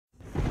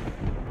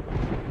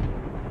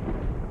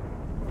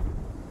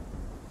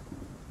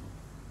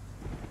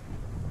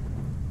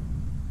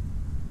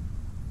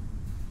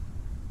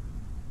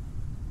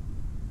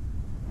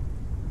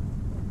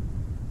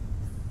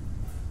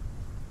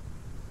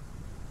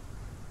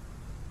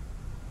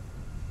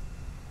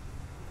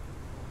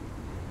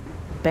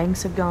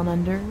Banks have gone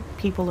under,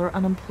 people are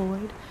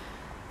unemployed,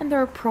 and there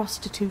are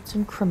prostitutes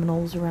and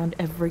criminals around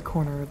every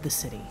corner of the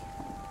city.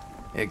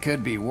 It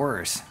could be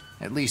worse.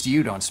 At least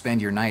you don't spend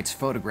your nights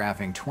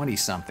photographing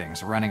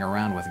 20-somethings running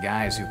around with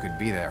guys who could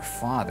be their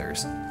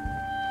fathers.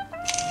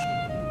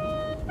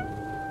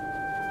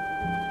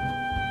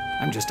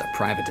 I'm just a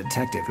private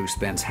detective who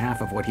spends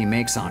half of what he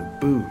makes on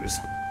booze,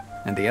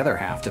 and the other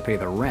half to pay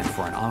the rent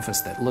for an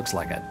office that looks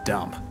like a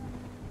dump.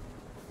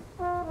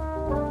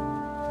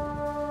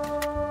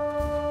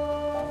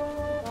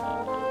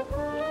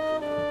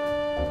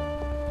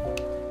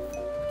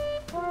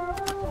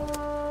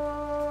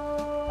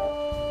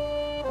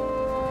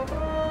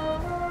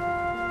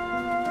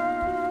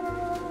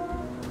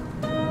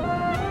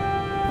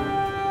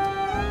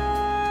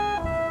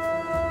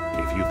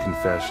 If you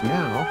confess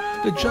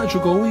now, the judge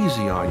will go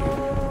easy on you.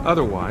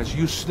 Otherwise,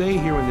 you stay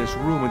here in this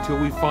room until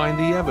we find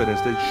the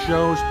evidence that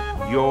shows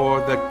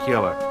you're the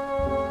killer.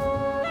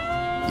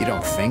 You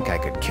don't think I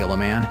could kill a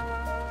man?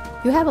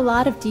 You have a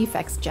lot of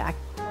defects, Jack,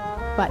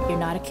 but you're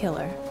not a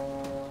killer.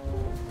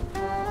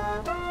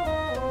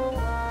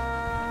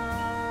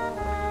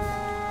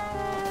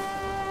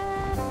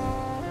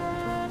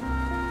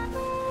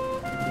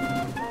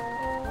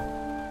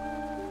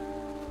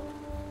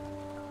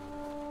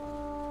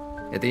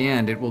 At the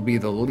end, it will be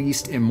the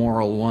least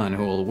immoral one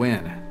who will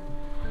win.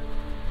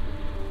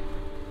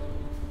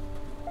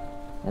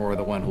 Or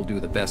the one who'll do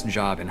the best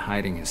job in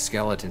hiding his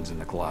skeletons in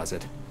the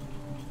closet.